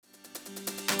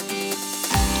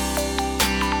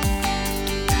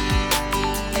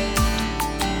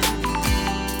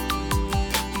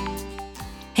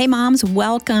Hey moms,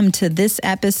 welcome to this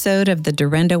episode of the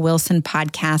Durenda Wilson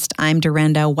podcast. I'm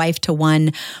Durenda, wife to 1,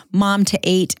 mom to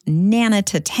 8, nana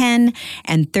to 10,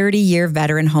 and 30-year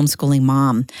veteran homeschooling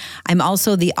mom. I'm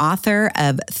also the author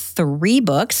of 3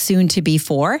 books, soon to be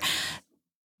 4,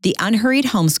 The Unhurried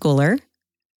Homeschooler,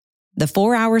 The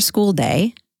 4-Hour School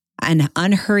Day, and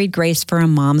Unhurried Grace for a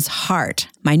Mom's Heart.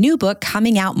 My new book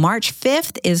coming out March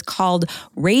 5th is called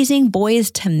Raising Boys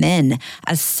to Men,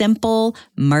 a simple,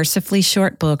 mercifully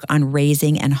short book on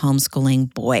raising and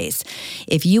homeschooling boys.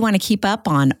 If you want to keep up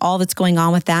on all that's going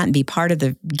on with that and be part of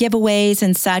the giveaways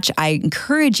and such, I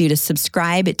encourage you to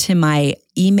subscribe to my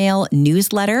email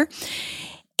newsletter.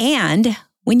 And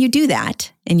when you do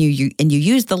that, and you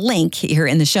use the link here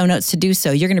in the show notes to do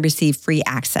so, you're going to receive free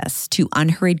access to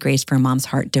Unhurried Grace for a Mom's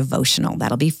Heart devotional.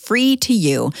 That'll be free to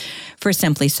you for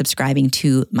simply subscribing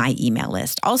to my email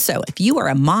list. Also, if you are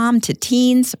a mom to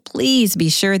teens, please be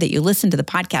sure that you listen to the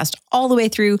podcast all the way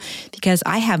through, because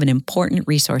I have an important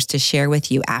resource to share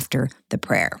with you after the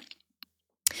prayer.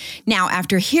 Now,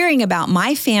 after hearing about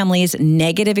my family's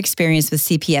negative experience with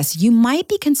CPS, you might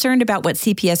be concerned about what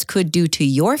CPS could do to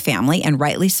your family, and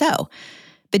rightly so.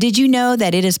 But did you know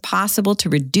that it is possible to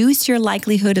reduce your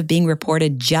likelihood of being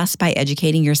reported just by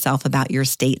educating yourself about your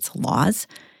state's laws?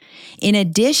 In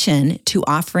addition to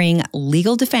offering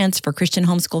legal defense for Christian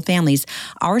homeschool families,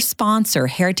 our sponsor,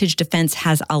 Heritage Defense,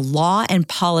 has a law and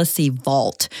policy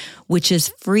vault, which is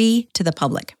free to the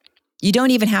public. You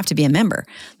don't even have to be a member.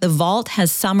 The vault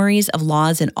has summaries of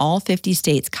laws in all 50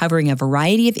 states covering a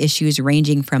variety of issues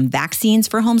ranging from vaccines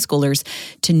for homeschoolers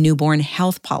to newborn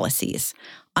health policies.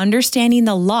 Understanding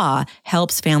the law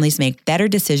helps families make better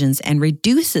decisions and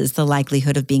reduces the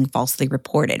likelihood of being falsely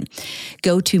reported.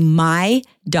 Go to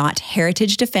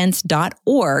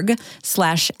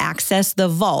my.heritagedefense.org/access the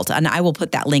vault, and I will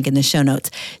put that link in the show notes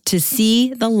to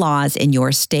see the laws in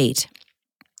your state.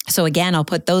 So again, I'll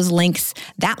put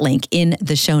that link in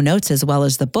the show notes, as well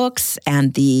as the books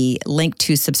and the link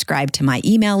to subscribe to my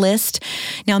email list.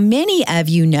 Now, many of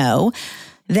you know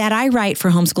that I write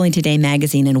for Homeschooling Today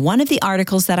magazine, and one of the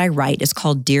articles that I write is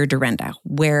called Dear Durenda,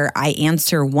 where I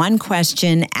answer one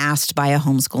question asked by a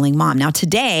homeschooling mom. Now,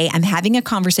 today, I'm having a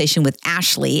conversation with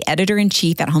Ashley,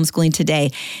 editor-in-chief at Homeschooling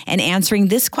Today, and answering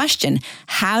this question: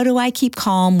 how do I keep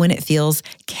calm when it feels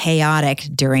chaotic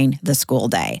during the school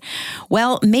day?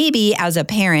 Well, maybe as a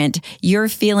parent, you're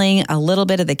feeling a little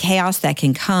bit of the chaos that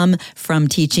can come from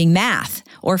teaching math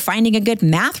or finding a good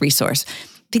math resource,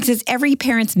 because every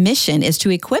parent's mission is to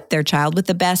equip their child with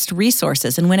the best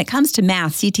resources. And when it comes to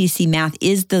math, CTC Math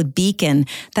is the beacon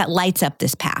that lights up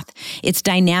this path. Its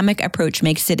dynamic approach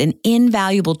makes it an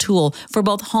invaluable tool for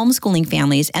both homeschooling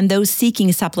families and those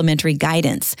seeking supplementary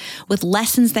guidance. With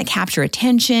lessons that capture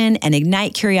attention and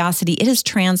ignite curiosity, it has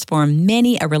transformed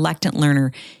many a reluctant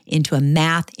learner into a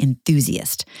math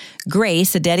enthusiast.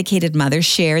 Grace, a dedicated mother,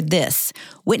 shared this: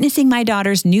 witnessing my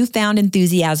daughter's newfound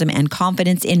enthusiasm and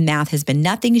confidence in math has been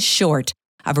nothing short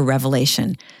of a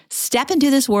revelation. Step into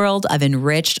this world of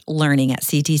enriched learning at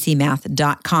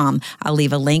ctcmath.com. I'll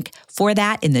leave a link for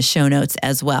that in the show notes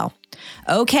as well.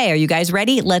 Okay, are you guys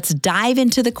ready? Let's dive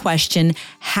into the question: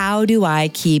 how do I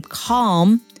keep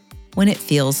calm when it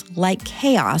feels like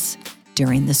chaos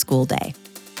during the school day?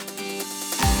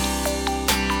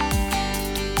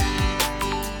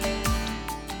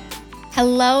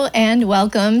 Hello and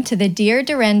welcome to the Dear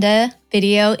Durenda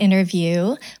video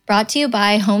interview brought to you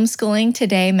by Homeschooling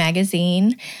Today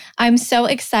magazine. I'm so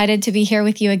excited to be here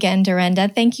with you again,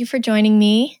 Durenda. Thank you for joining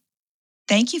me.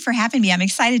 Thank you for having me. I'm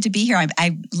excited to be here.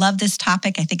 I love this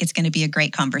topic. I think it's going to be a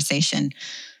great conversation.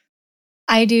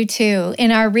 I do too.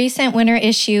 In our recent winter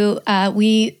issue,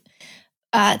 we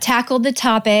tackled the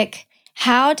topic: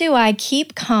 how do I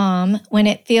keep calm when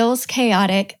it feels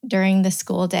chaotic during the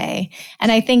school day?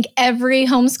 And I think every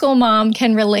homeschool mom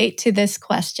can relate to this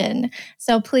question.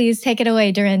 So please take it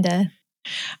away, Durenda.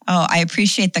 Oh, I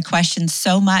appreciate the question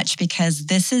so much, because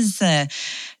this is a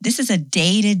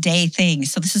day-to-day thing.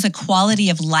 So this is a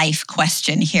quality of life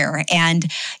question here. And,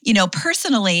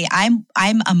 personally, I'm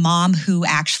a mom who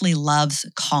actually loves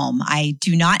calm. I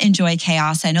do not enjoy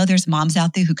chaos. I know there's moms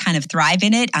out there who kind of thrive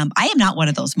in it. I am not one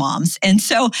of those moms. And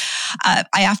so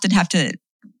I often have to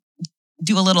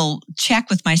do a little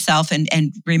check with myself and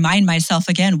remind myself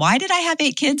again, why did I have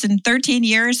 8 kids in 13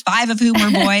 years, 5 of whom were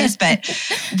boys? But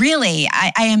really,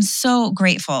 I am so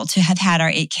grateful to have had our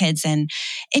 8 kids. And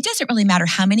it doesn't really matter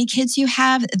how many kids you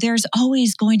have. There's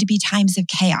always going to be times of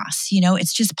chaos.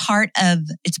 It's just part of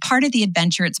the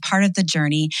adventure. It's part of the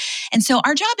journey. And so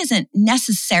our job isn't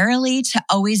necessarily to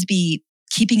always be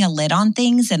keeping a lid on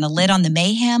things and a lid on the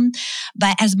mayhem.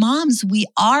 But as moms, we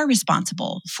are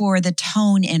responsible for the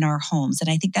tone in our homes. And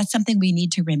I think that's something we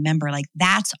need to remember. Like,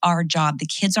 that's our job. The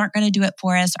kids aren't going to do it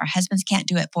for us. Our husbands can't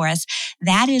do it for us.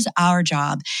 That is our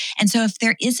job. And so if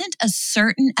there isn't a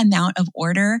certain amount of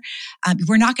order,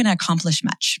 we're not going to accomplish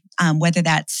much, whether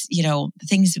that's,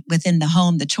 things within the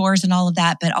home, the chores and all of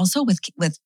that, but also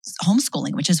with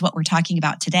homeschooling, which is what we're talking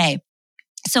about today.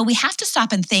 So we have to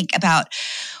stop and think about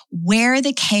where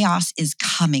the chaos is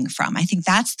coming from. I think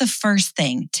that's the first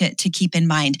thing to keep in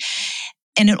mind.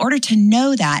 And in order to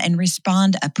know that and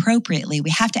respond appropriately, we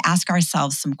have to ask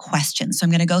ourselves some questions. So I'm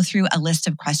going to go through a list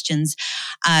of questions.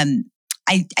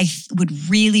 I would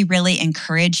really, really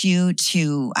encourage you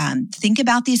to think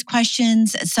about these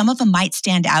questions. Some of them might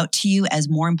stand out to you as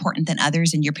more important than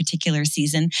others in your particular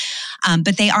season,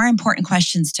 but they are important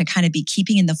questions to kind of be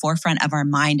keeping in the forefront of our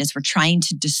mind as we're trying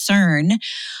to discern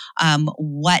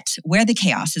where the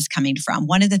chaos is coming from.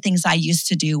 One of the things I used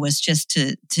to do was just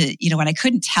to when I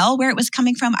couldn't tell where it was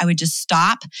coming from, I would just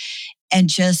stop and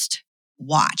just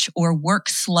watch or work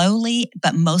slowly,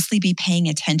 but mostly be paying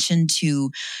attention to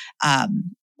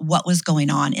what was going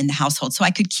on in the household. So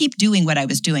I could keep doing what I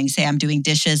was doing. Say I'm doing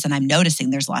dishes and I'm noticing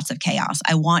there's lots of chaos.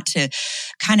 I want to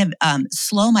kind of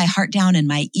slow my heart down and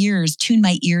my ears, tune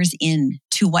my ears in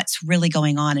to what's really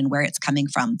going on and where it's coming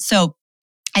from. So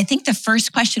I think the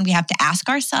first question we have to ask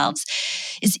ourselves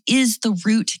is the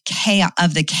root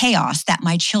of the chaos that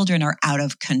my children are out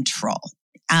of control?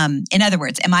 In other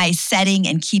words, am I setting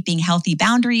and keeping healthy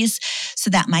boundaries so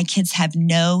that my kids have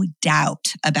no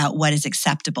doubt about what is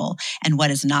acceptable and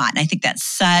what is not? And I think that's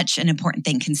such an important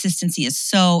thing. Consistency is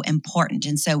so important.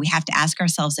 And so we have to ask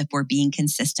ourselves if we're being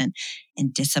consistent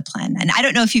in discipline. And I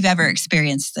don't know if you've ever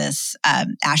experienced this,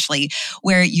 Ashley,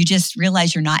 where you just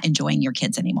realize you're not enjoying your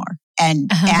kids anymore. And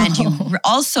you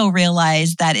also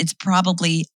realize that it's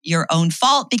probably your own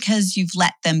fault because you've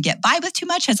let them get by with too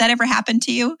much. Has that ever happened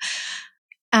to you?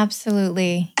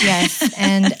 Absolutely. Yes.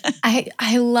 And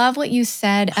I love what you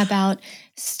said about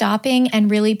stopping and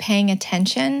really paying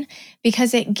attention,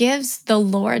 because it gives the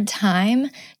Lord time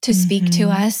to speak to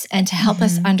us and to help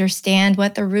us understand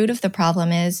what the root of the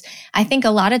problem is. I think a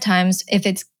lot of times if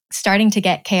it's starting to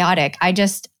get chaotic, I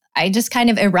just kind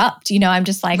of erupt. I'm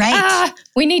just like,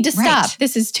 we need to stop.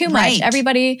 This is too much.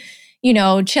 Everybody,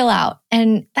 chill out.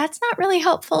 And that's not really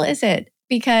helpful, is it?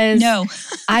 Because no.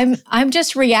 I'm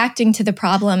just reacting to the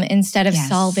problem instead of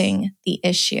solving the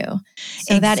issue.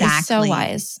 So that is so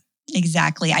wise.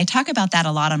 Exactly. I talk about that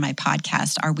a lot on my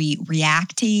podcast. Are we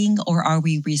reacting or are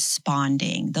we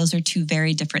responding? Those are two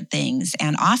very different things.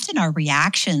 And often our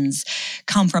reactions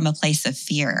come from a place of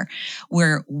fear.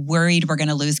 We're worried we're going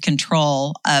to lose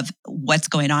control of what's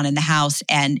going on in the house.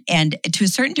 And to a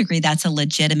certain degree, that's a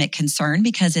legitimate concern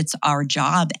because it's our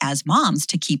job as moms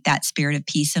to keep that spirit of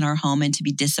peace in our home and to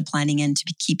be disciplining and to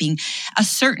be keeping a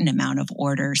certain amount of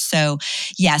order. So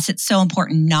yes, it's so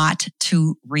important not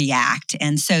to react.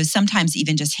 And so sometimes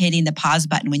even just hitting the pause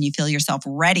button when you feel yourself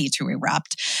ready to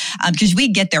erupt, because we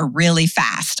get there really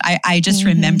fast. I just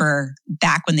remember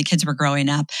back when the kids were growing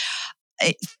up,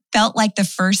 it felt like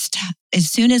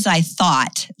as soon as I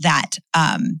thought that,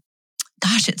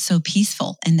 gosh, it's so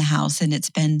peaceful in the house and it's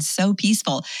been so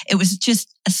peaceful, it was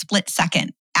just a split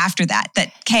second after that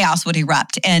chaos would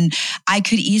erupt. And I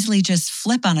could easily just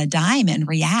flip on a dime and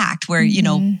react where,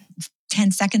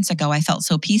 10 seconds ago, I felt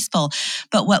so peaceful.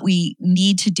 But what we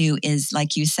need to do is,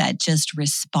 like you said, just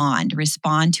respond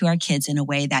to our kids in a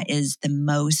way that is the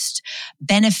most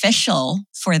beneficial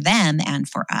for them and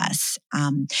for us.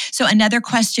 So another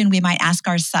question we might ask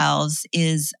ourselves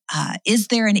is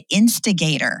there an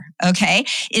instigator? Okay.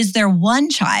 Is there one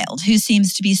child who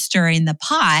seems to be stirring the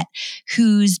pot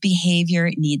whose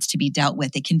behavior needs to be dealt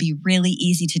with? It can be really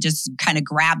easy to just kind of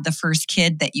grab the first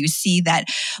kid that you see that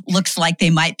looks like they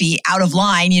might be out of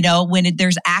line, when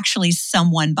there's actually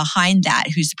someone behind that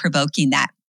who's provoking that.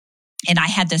 And I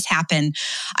had this happen.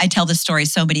 I tell this story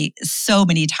so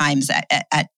many times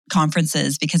at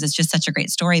conferences because it's just such a great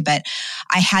story. But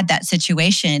I had that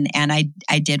situation and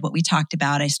I did what we talked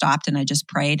about. I stopped and I just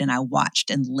prayed and I watched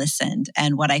and listened.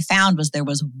 And what I found was there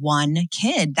was one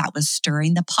kid that was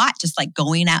stirring the pot, just like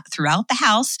going out throughout the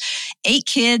house, 8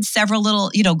 kids, several little,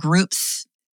 groups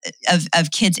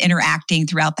of kids interacting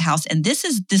throughout the house. And this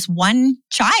one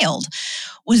child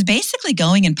was basically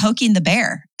going and poking the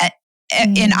bear.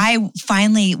 And I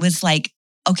finally was like,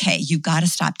 okay, you've got to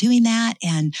stop doing that,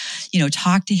 and,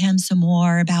 talk to him some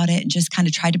more about it and just kind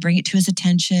of try to bring it to his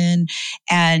attention.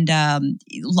 And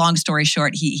long story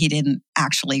short, he didn't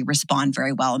actually respond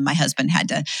very well. And my husband had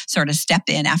to sort of step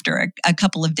in after a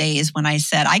couple of days when I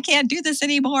said, I can't do this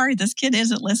anymore. This kid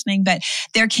isn't listening. But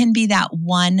there can be that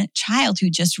one child who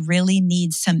just really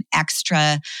needs some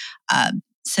extra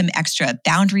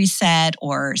boundary set,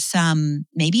 or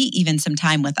maybe even some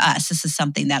time with us. This is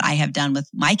something that I have done with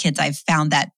my kids. I've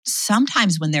found that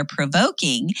sometimes when they're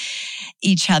provoking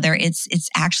each other, it's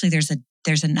actually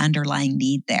there's an underlying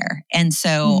need there. And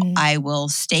so I will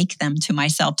stake them to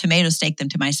myself. Tomato stake them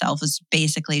to myself is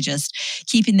basically just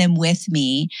keeping them with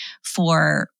me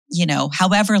for,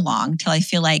 however long, till I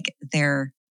feel like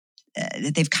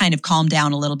they've kind of calmed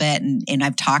down a little bit, and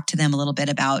I've talked to them a little bit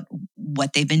about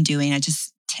what they've been doing. I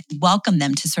just welcome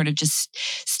them to sort of just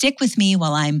stick with me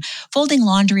while I'm folding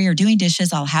laundry or doing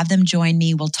dishes. I'll have them join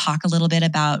me. We'll talk a little bit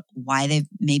about why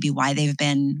they've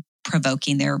been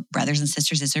provoking their brothers and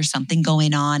sisters. Is there something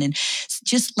going on? And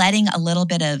just letting a little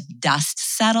bit of dust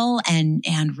settle, and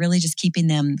really just keeping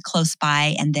them close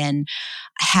by, and then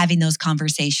having those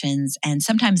conversations. And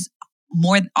sometimes,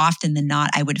 more often than not,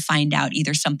 I would find out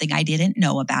either something I didn't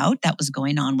know about that was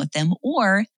going on with them,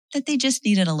 or that they just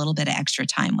needed a little bit of extra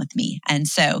time with me. And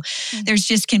so there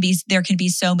can be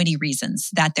so many reasons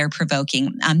that they're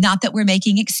provoking. Not that we're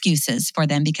making excuses for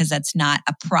them, because that's not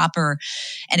a proper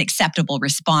and acceptable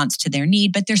response to their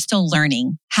need, but they're still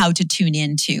learning how to tune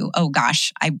into, oh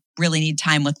gosh, I really need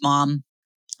time with mom.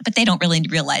 But they don't really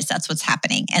realize that's what's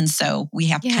happening. And so we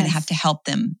kind of have to help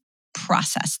them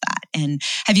process that. And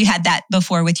have you had that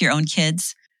before with your own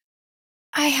kids?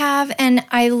 I have. And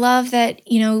I love that,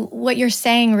 what you're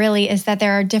saying really is that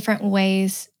there are different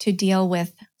ways to deal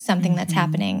with something that's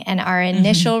happening. And our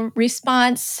initial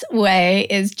response way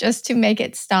is just to make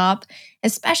it stop,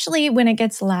 especially when it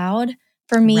gets loud.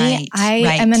 For me, I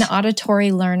am an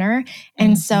auditory learner.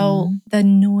 And so the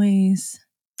noise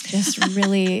just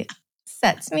really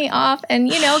sets me off.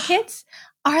 And, kids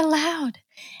are loud.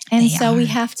 And so we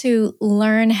have to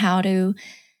learn how to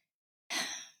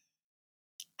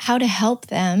help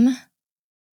them,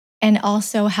 and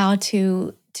also how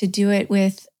to do it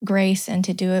with grace and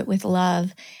to do it with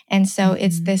love. And so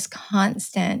it's this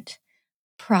constant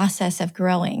process of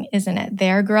growing, isn't it?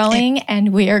 They're growing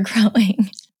and we are growing.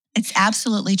 It's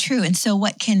absolutely true. And so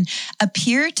what can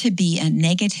appear to be a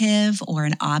negative or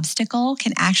an obstacle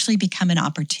can actually become an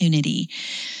opportunity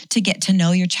to get to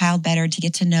know your child better, to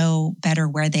get to know better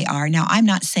where they are. Now, I'm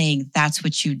not saying that's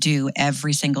what you do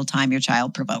every single time your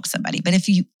child provokes somebody, but if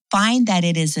you find that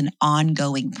it is an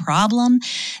ongoing problem,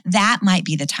 that might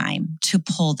be the time to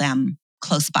pull them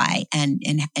close by and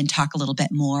talk a little bit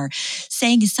more,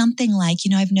 saying something like,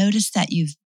 I've noticed that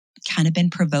you've kind of been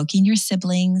provoking your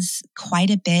siblings quite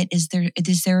a bit. Is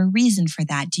there a reason for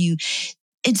that?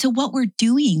 And so what we're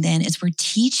doing then is we're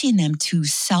teaching them to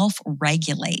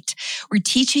self-regulate. We're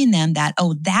teaching them that,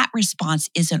 that response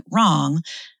isn't wrong,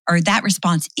 or that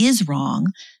response is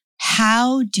wrong.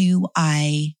 How do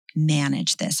I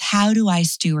manage this? How do I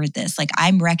steward this? Like,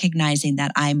 I'm recognizing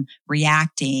that I'm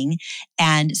reacting.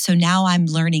 And so now I'm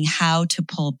learning how to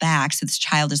pull back. So this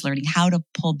child is learning how to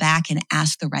pull back and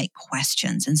ask the right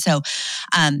questions. And so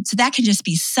that can just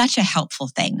be such a helpful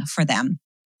thing for them.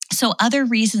 So other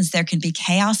reasons there can be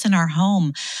chaos in our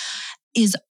home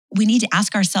is we need to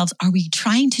ask ourselves, are we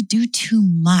trying to do too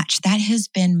much? That has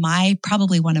been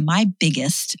probably one of my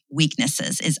biggest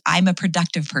weaknesses. Is I'm a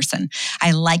productive person.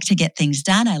 I like to get things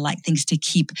done. I like things to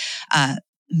keep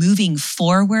moving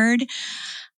forward.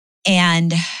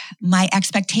 And my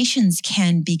expectations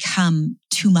can become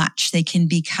too much. They can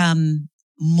become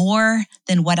more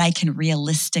than what I can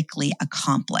realistically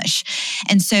accomplish.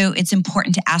 And so it's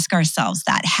important to ask ourselves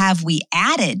that. Have we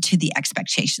added to the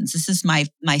expectations? This is my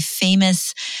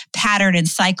famous pattern and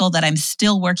cycle that I'm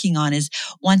still working on, is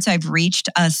once I've reached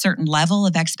a certain level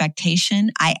of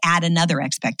expectation, I add another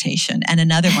expectation and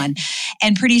another one.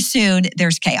 And pretty soon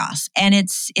there's chaos. And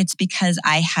it's because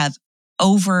I have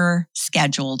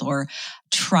over-scheduled or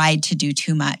tried to do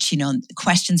too much.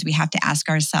 Questions we have to ask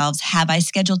ourselves: have I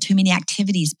scheduled too many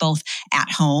activities, both at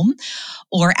home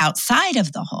or outside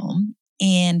of the home?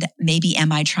 And maybe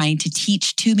am I trying to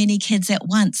teach too many kids at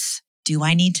once? Do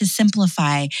I need to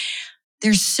simplify?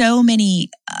 There's so many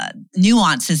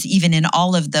nuances even in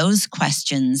all of those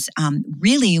questions.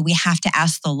 Really, we have to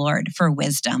ask the Lord for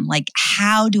wisdom. Like,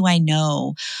 how do I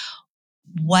know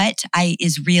what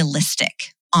is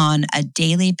realistic on a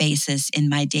daily basis in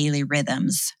my daily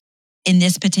rhythms in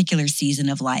this particular season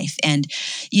of life. And,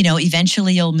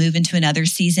 eventually you'll move into another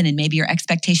season and maybe your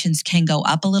expectations can go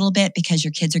up a little bit because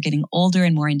your kids are getting older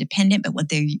and more independent. But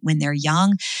when they're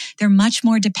young, they're much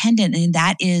more dependent. And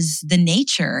that is the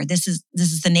nature. This is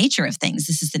the nature of things.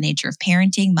 This is the nature of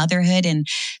parenting, motherhood, and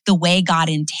the way God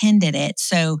intended it.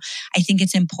 So I think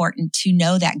it's important to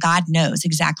know that God knows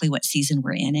exactly what season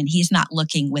we're in. And he's not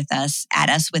looking at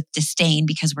us with disdain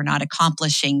because we're not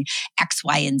accomplishing X,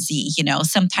 Y, and Z.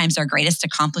 Sometimes our greatest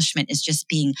accomplishment is just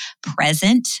being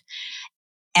present,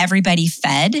 everybody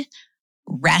fed,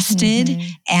 rested,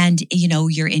 and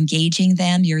you're engaging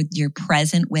them, you're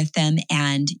present with them,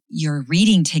 and you're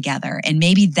reading together. And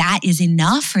maybe that is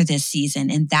enough for this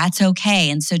season, and that's okay.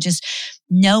 And so just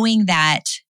knowing that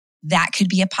could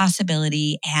be a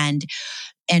possibility, and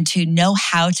to know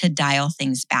how to dial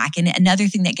things back. And another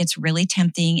thing that gets really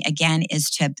tempting, again, is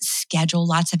to schedule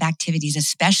lots of activities,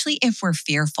 especially if we're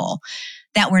fearful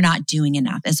that we're not doing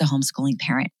enough as a homeschooling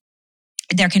parent.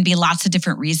 There can be lots of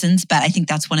different reasons, but I think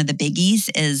that's one of the biggies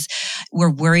is we're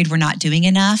worried we're not doing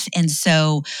enough. And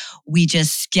so we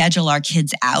just schedule our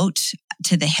kids out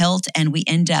to the hilt, and we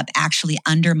end up actually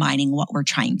undermining what we're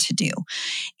trying to do.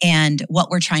 And what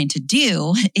we're trying to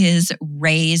do is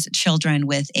raise children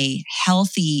with a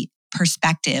healthy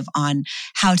perspective on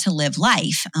how to live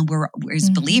life. We're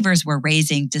as believers, we're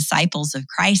raising disciples of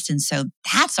Christ. And so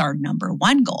that's our number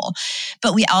one goal.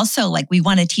 But we also we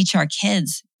want to teach our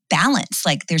kids balance.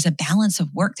 There's a balance of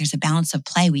work. There's a balance of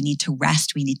play. We need to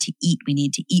rest. We need to eat. We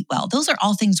need to eat well. Those are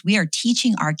all things we are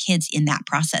teaching our kids in that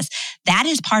process. That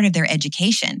is part of their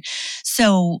education.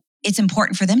 So it's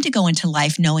important for them to go into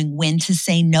life knowing when to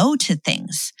say no to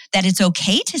things, that it's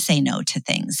okay to say no to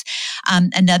things.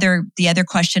 The other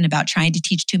question about trying to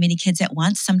teach too many kids at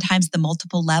once, sometimes the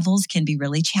multiple levels can be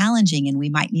really challenging, and we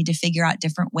might need to figure out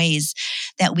different ways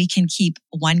that we can keep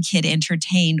one kid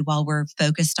entertained while we're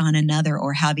focused on another,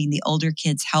 or having the older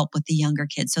kids help with the younger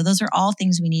kids. So those are all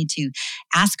things we need to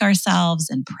ask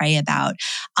ourselves and pray about.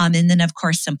 And then, of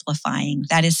course, simplifying.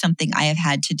 That is something I have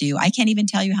had to do. I can't even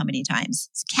tell you how many times.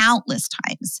 It's countless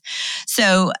times.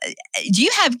 So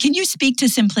can you speak to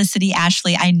simplicity,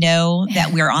 Ashley? I know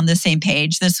that we're on the same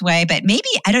page this way, but maybe,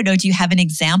 I don't know, do you have an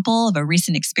example of a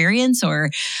recent experience or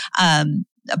a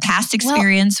past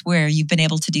experience where you've been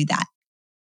able to do that?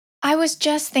 I was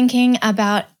just thinking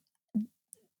about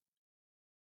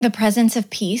the presence of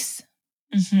peace.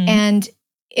 And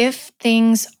if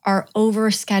things are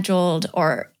overscheduled,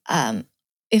 or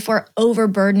if we're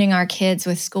overburdening our kids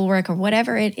with schoolwork or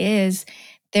whatever it is,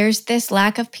 there's this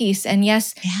lack of peace. And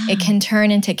yes, it can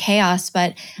turn into chaos,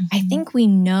 but I think we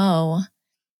know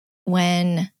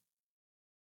when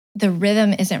the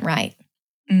rhythm isn't right.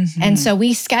 And so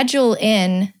we schedule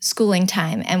in schooling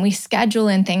time and we schedule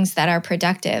in things that are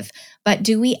productive, but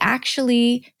do we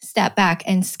actually step back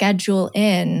and schedule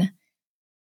in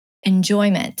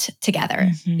enjoyment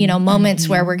together? Moments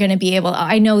where we're going to be able,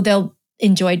 I know they'll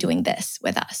enjoy doing this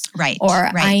with us. Right. Or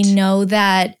I know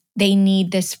that they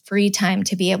need this free time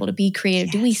to be able to be creative.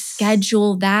 Yes. Do we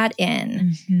schedule that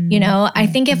in? I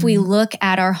think if we look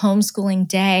at our homeschooling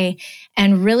day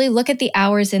and really look at the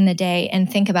hours in the day and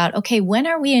think about, okay, when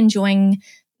are we enjoying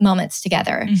moments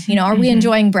together? Are we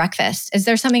enjoying breakfast? Is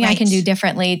there something I can do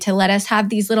differently to let us have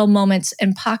these little moments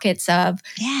and pockets of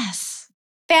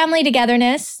family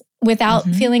togetherness without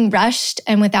feeling rushed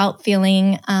and without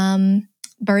feeling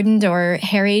burdened or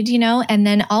harried, and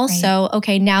then also,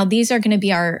 okay, now these are going to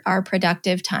be our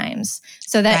productive times,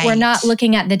 so that we're not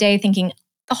looking at the day thinking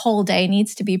the whole day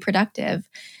needs to be productive,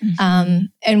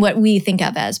 and what we think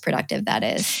of as productive, that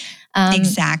is.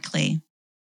 Exactly.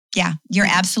 Yeah, you're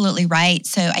absolutely right.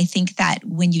 So I think that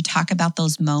when you talk about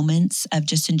those moments of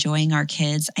just enjoying our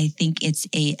kids, I think it's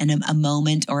a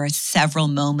moment or several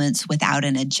moments without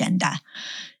an agenda.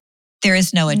 There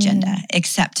is no agenda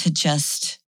except to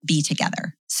just be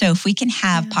together. So if we can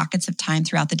have pockets of time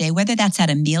throughout the day, whether that's at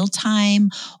a meal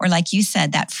time or, like you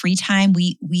said, that free time,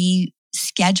 we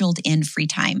scheduled in free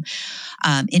time,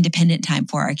 independent time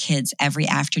for our kids every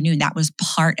afternoon. That was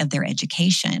part of their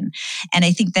education. And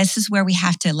I think this is where we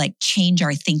have to change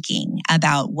our thinking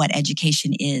about what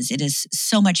education is. It is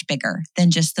so much bigger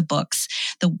than just the books.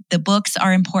 The books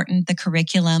are important. The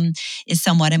curriculum is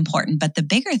somewhat important, but the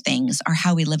bigger things are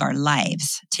how we live our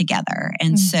lives together.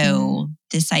 And so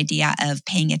this idea of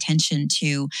paying attention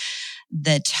to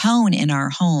the tone in our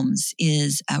homes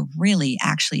is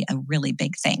actually a really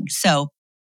big thing. So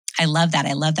I love that.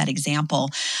 I love that example.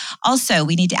 Also,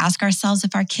 we need to ask ourselves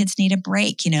if our kids need a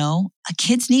break.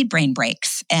 Kids need brain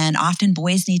breaks, and often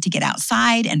boys need to get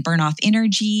outside and burn off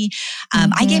energy.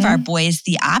 I gave our boys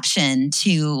the option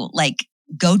to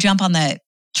go jump on the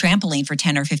trampoline for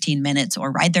 10 or 15 minutes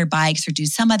or ride their bikes or do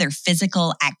some other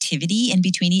physical activity in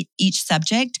between each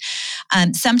subject.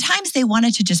 Sometimes they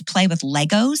wanted to just play with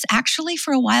Legos actually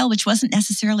for a while, which wasn't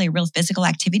necessarily a real physical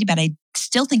activity, but I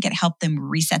still think it helped them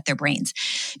reset their brains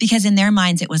because in their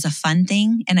minds, it was a fun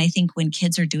thing. And I think when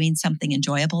kids are doing something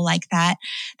enjoyable like that,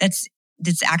 that's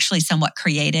actually somewhat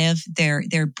creative,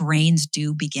 their brains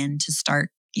do begin to start,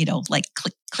 like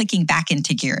clicking back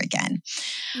into gear again.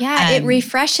 Yeah, it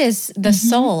refreshes the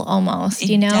soul almost,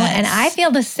 It does. And I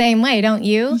feel the same way, don't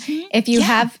you? If you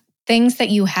have things that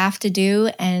you have to do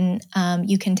and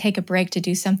you can take a break to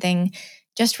do something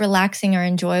just relaxing or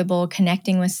enjoyable,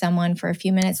 connecting with someone for a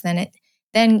few minutes,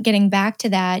 then getting back to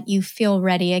that, you feel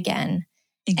ready again.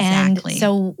 Exactly. And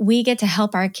so we get to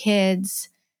help our kids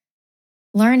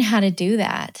learn how to do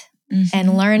that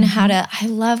and learn how to, I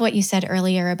love what you said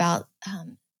earlier about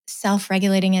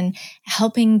self-regulating and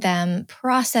helping them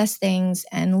process things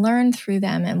and learn through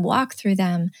them and walk through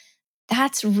them.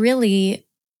 That's really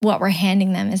what we're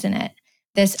handing them, isn't it?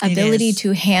 This ability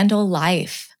to handle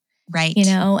life. Right.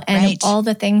 And all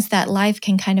the things that life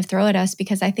can kind of throw at us,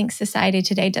 because I think society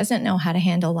today doesn't know how to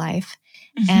handle life.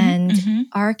 And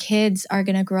our kids are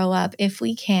going to grow up, if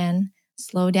we can,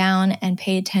 slow down and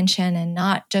pay attention and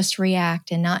not just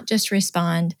react and not just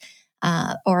respond,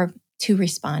 or to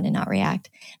respond and not react.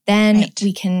 Then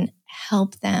we can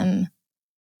help them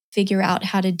figure out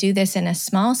how to do this in a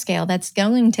small scale that's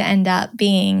going to end up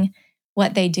being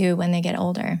what they do when they get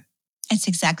older. That's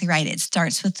exactly right. It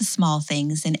starts with the small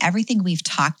things, and everything we've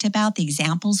talked about, the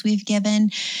examples we've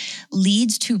given,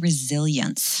 leads to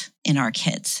resilience in our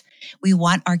kids. We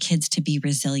want our kids to be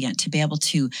resilient, to be able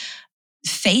to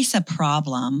face a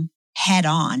problem head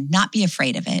on, not be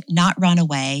afraid of it, not run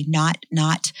away,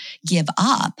 not give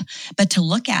up, but to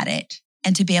look at it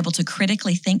and to be able to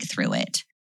critically think through it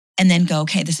and then go,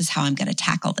 okay, this is how I'm going to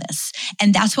tackle this.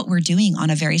 And that's what we're doing on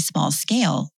a very small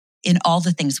scale in all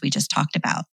the things we just talked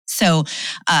about. So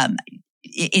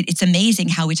it's amazing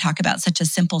how we talk about such a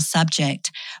simple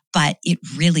subject, but it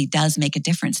really does make a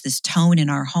difference. This tone in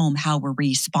our home, how we're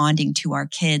responding to our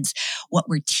kids, what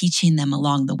we're teaching them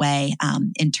along the way,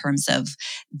 in terms of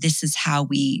this is how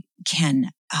we can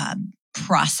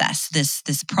process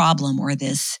this problem or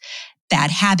this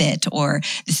bad habit, or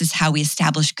this is how we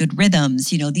establish good rhythms.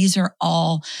 These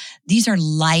are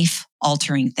life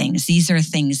altering things. These are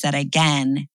things that,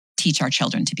 again, teach our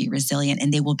children to be resilient,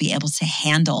 and they will be able to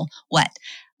handle what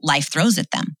life throws at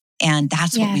them. And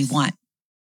that's what we want.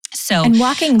 So, and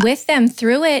walking with them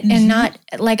through it and not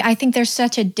I think there's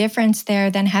such a difference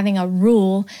there than having a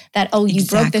rule that, you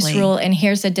broke this rule and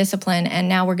here's a discipline and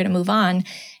now we're going to move on.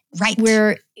 Right.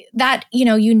 Where that,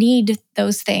 you need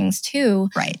those things too.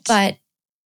 Right. But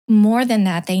more than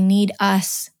that, they need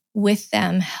us with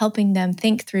them, helping them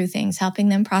think through things, helping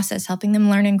them process, helping them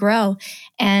learn and grow.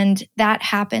 And that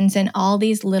happens in all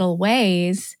these little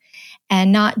ways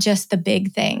and not just the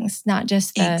big things, not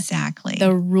just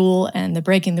the rule and the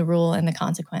breaking the rule and the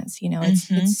consequence.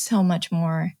 It's so much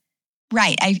more.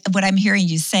 Right. What I'm hearing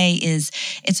you say is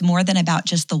it's more than about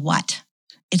just the what.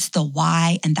 It's the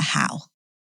why and the how.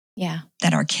 Yeah.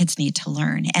 That our kids need to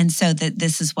learn. And so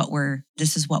this is what we're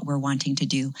wanting to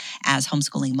do as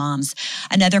homeschooling moms.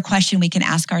 Another question we can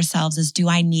ask ourselves is, do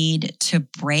I need to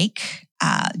break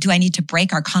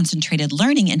our concentrated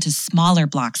learning into smaller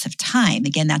blocks of time?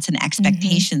 Again, that's an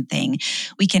expectation thing.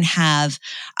 We can have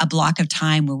a block of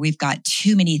time where we've got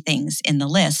too many things in the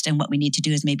list, and what we need to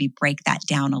do is maybe break that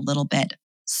down a little bit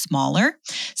smaller.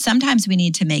 Sometimes we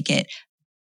need to make it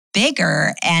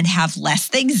bigger and have less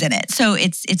things in it. So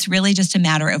it's really just a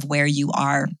matter of where you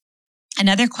are.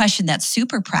 Another question that's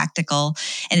super practical,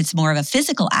 and it's more of a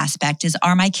physical aspect, is,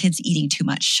 are my kids eating too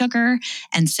much sugar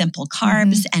and simple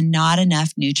carbs and not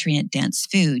enough nutrient-dense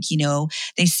food?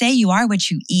 They say you are what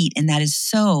you eat, and that is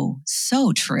so,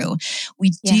 so true.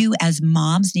 We do, as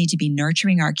moms, need to be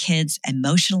nurturing our kids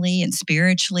emotionally and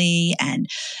spiritually, and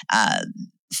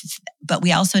but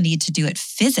we also need to do it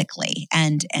physically.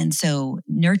 And so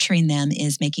nurturing them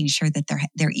is making sure that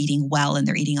they're eating well and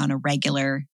they're eating on a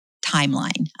regular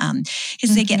timeline.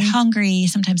 Because they get hungry.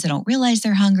 Sometimes they don't realize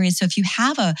they're hungry. So if you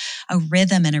have a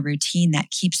rhythm and a routine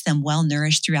that keeps them well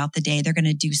nourished throughout the day, they're going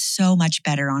to do so much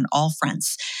better on all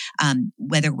fronts.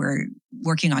 Whether we're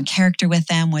working on character with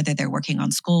them, whether they're working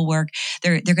on schoolwork,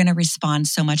 they're going to respond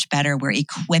so much better. We're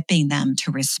equipping them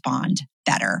to respond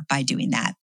better by doing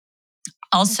that.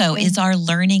 Also, is our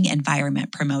learning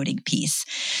environment promoting peace.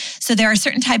 So there are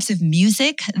certain types of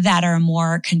music that are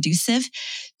more conducive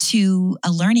to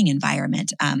a learning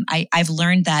environment. I've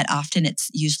learned that often it's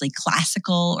usually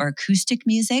classical or acoustic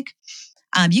music.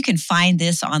 You can find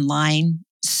this online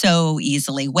so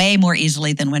easily, way more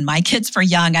easily than when my kids were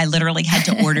young. I literally had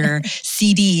to order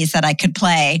CDs that I could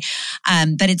play.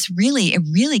 But it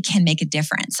really can make a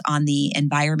difference on the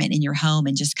environment in your home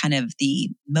and just kind of the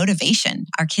motivation.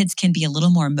 Our kids can be a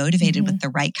little more motivated with the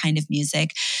right kind of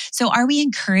music. So are we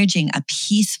encouraging a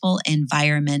peaceful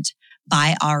environment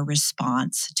by our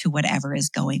response to whatever is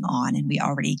going on? And we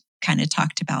already kind of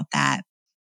talked about that.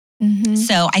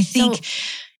 So I think,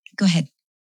 go ahead.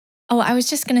 Oh, I was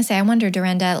just going to say, I wonder,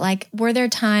 Durenda, like, were there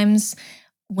times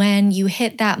when you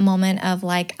hit that moment of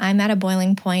like, I'm at a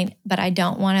boiling point, but I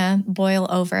don't want to boil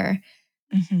over?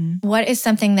 What is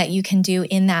something that you can do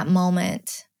in that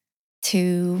moment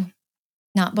to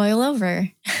not boil over?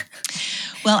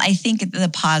 Well, I think the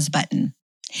pause button,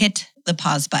 hit the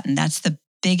pause button. That's the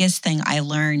biggest thing I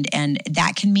learned. And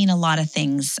that can mean a lot of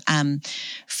things.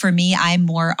 For me, I'm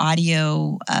more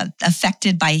audio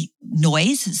affected by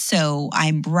noise. So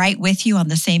I'm right with you on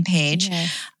the same page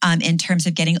in terms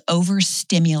of getting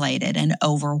overstimulated and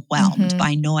overwhelmed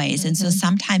by noise. And so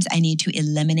sometimes I need to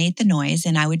eliminate the noise.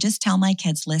 And I would just tell my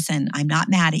kids, listen, I'm not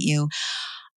mad at you.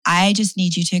 I just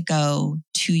need you to go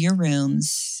to your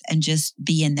rooms and just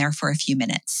be in there for a few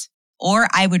minutes. Or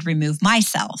I would remove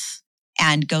myself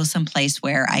and go someplace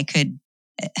where I could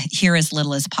hear as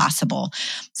little as possible.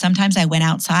 Sometimes I went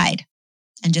outside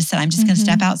and just said, I'm just going to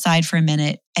step outside for a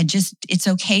minute and just, it's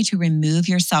okay to remove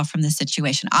yourself from the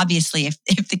situation. Obviously, if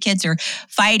the kids are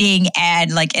fighting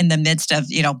and like in the midst of,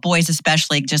 boys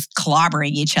especially just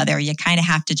clobbering each other, you kind of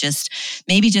have to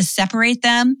maybe just separate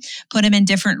them, put them in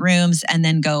different rooms, and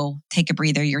then go take a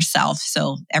breather yourself.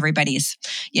 So everybody's,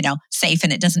 safe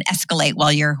and it doesn't escalate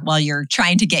while you're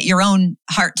trying to get your own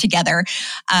heart together.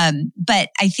 But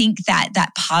I think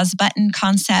that pause button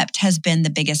concept has been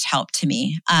the biggest help to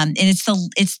me. And it's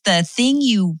the thing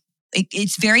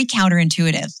it's very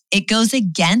counterintuitive. It goes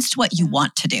against what you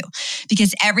want to do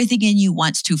because everything in you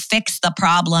wants to fix the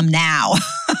problem now.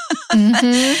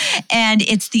 And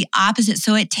it's the opposite.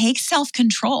 So it takes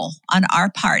self-control on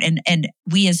our part. And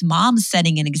we as moms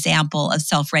setting an example of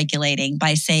self-regulating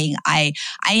by saying, I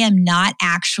am not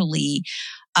actually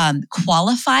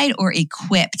qualified or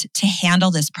equipped to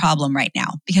handle this problem right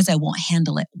now because I won't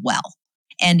handle it well.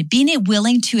 And being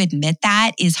willing to admit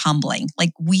that is humbling. Like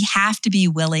we have to be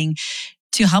willing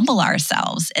to humble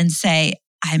ourselves and say,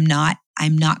 I'm not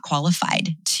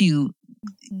qualified to,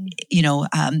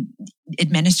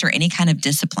 administer any kind of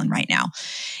discipline right now.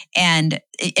 And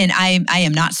I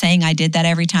am not saying I did that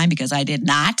every time because I did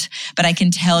not, but I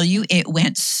can tell you it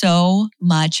went so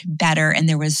much better. And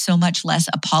there was so much less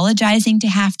apologizing to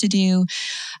have to do,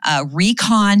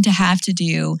 recon to have to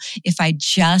do if I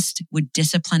just would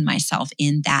discipline myself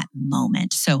in that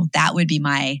moment. So that would be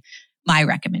my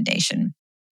recommendation.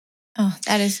 Oh,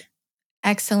 that is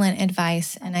excellent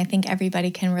advice. And I think everybody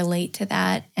can relate to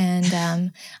that.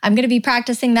 And I'm going to be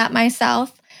practicing that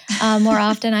myself more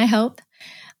often, I hope.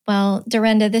 Well,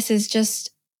 Durenda,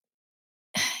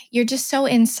 you're just so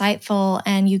insightful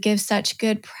and you give such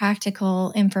good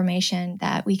practical information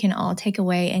that we can all take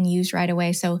away and use right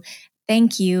away. So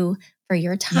thank you for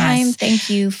your time. Yes.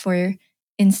 Thank you for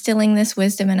instilling this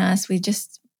wisdom in us. We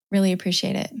just really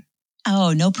appreciate it.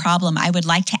 Oh, no problem. I would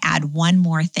like to add one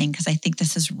more thing because I think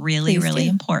this is really, really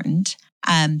important.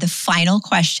 The final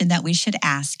question that we should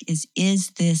ask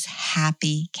is this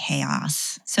happy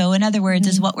chaos? So in other words,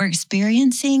 is what we're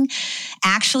experiencing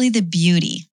actually the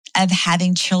beauty of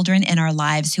having children in our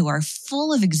lives who are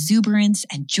full of exuberance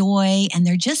and joy, and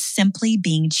they're just simply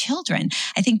being children?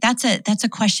 I think that's a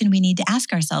question we need to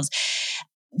ask ourselves.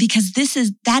 Because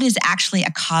that is actually a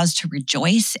cause to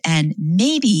rejoice and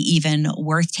maybe even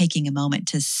worth taking a moment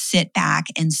to sit back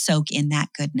and soak in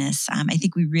that goodness. I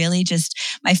think we really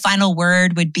my final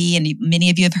word would be, and many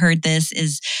of you have heard this,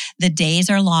 is the days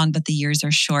are long, but the years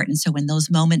are short. And so when those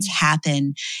moments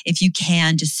happen, if you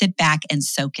can, just sit back and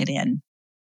soak it in.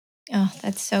 Oh,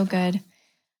 that's so good.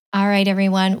 All right,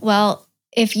 everyone. Well,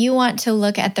 if you want to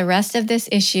look at the rest of this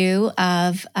issue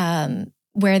of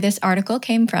where this article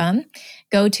came from,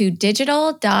 go to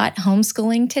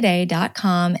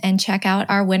digital.homeschoolingtoday.com and check out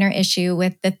our winter issue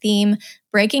with the theme,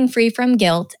 Breaking Free from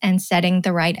Guilt and Setting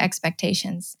the Right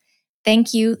Expectations.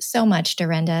 Thank you so much,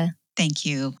 Durenda. Thank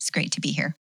you. It's great to be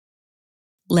here.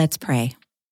 Let's pray.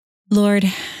 Lord,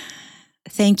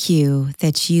 thank you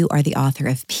that you are the author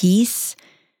of peace,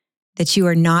 that you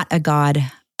are not a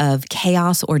God of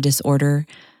chaos or disorder,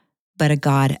 but a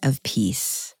God of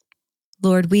peace.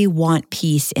 Lord, we want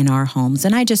peace in our homes.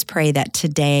 And I just pray that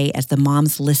today, as the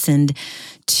moms listened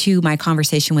to my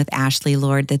conversation with Ashley,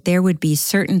 Lord, that there would be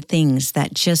certain things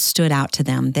that just stood out to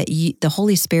them, that the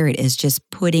Holy Spirit is just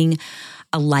putting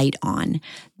a light on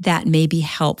that may be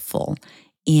helpful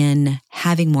in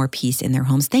having more peace in their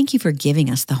homes. Thank you for giving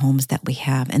us the homes that we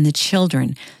have and the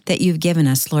children that you've given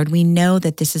us, Lord. We know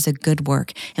that this is a good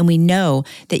work, and we know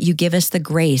that you give us the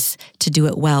grace to do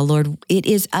it well. Lord, it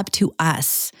is up to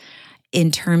us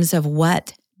in terms of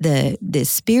what the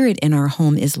spirit in our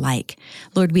home is like.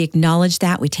 Lord, we acknowledge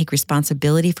that. We take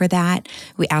responsibility for that.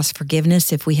 We ask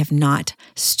forgiveness if we have not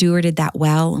stewarded that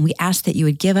well, and we ask that you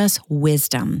would give us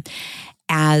wisdom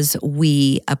as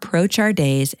we approach our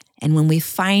days. And when we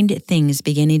find things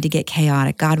beginning to get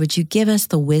chaotic, God, would you give us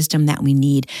the wisdom that we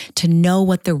need to know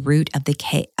what the root of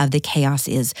the chaos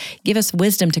is? Give us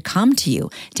wisdom to come to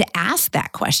you, to ask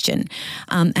that question.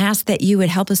 Ask that you would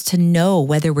help us to know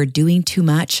whether we're doing too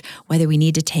much, whether we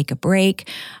need to take a break,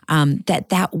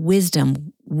 that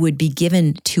wisdom would be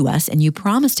given to us, and you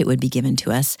promised it would be given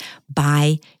to us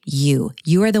by you.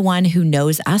 You are the one who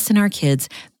knows us and our kids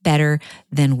better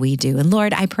than we do. And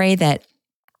Lord, I pray that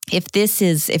if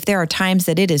there are times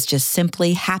that it is just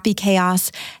simply happy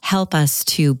chaos, help us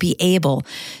to be able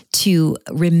to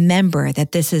remember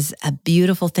that this is a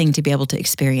beautiful thing to be able to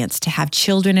experience, to have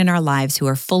children in our lives who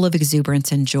are full of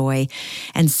exuberance and joy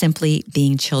and simply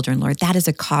being children, Lord. That is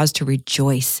a cause to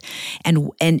rejoice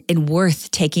and worth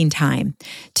taking time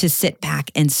to sit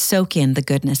back and soak in the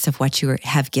goodness of what you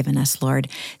have given us, Lord.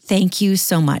 Thank you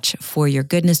so much for your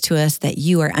goodness to us, that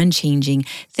you are unchanging.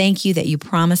 Thank you that you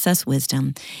promise us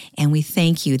wisdom. And we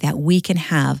thank you that we can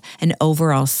have an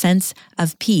overall sense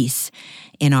of peace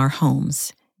in our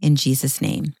homes. In Jesus'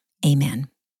 name, amen.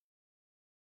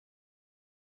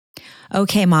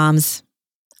 Okay, moms,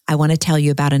 I want to tell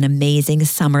you about an amazing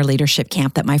summer leadership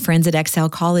camp that my friends at Excel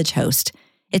College host.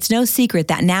 It's no secret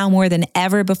that now more than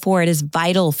ever before, it is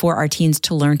vital for our teens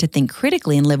to learn to think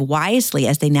critically and live wisely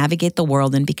as they navigate the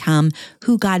world and become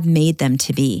who God made them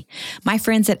to be. My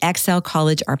friends at Excel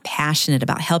College are passionate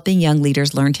about helping young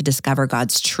leaders learn to discover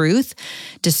God's truth,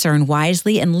 discern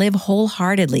wisely, and live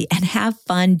wholeheartedly and have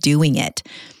fun doing it.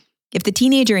 If the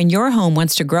teenager in your home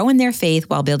wants to grow in their faith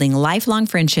while building lifelong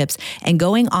friendships and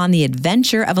going on the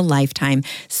adventure of a lifetime,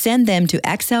 send them to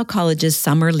Excel College's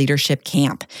Summer Leadership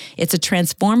Camp. It's a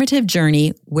transformative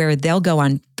journey where they'll go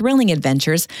on thrilling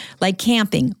adventures like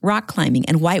camping, rock climbing,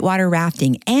 and whitewater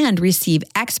rafting, and receive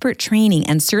expert training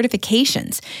and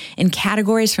certifications in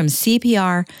categories from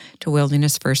CPR to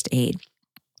wilderness first aid.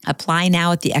 Apply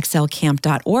now at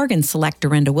theexcelcamp.org and select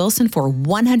Durenda Wilson for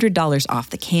 $100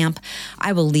 off the camp.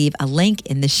 I will leave a link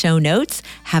in the show notes.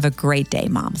 Have a great day,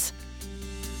 moms.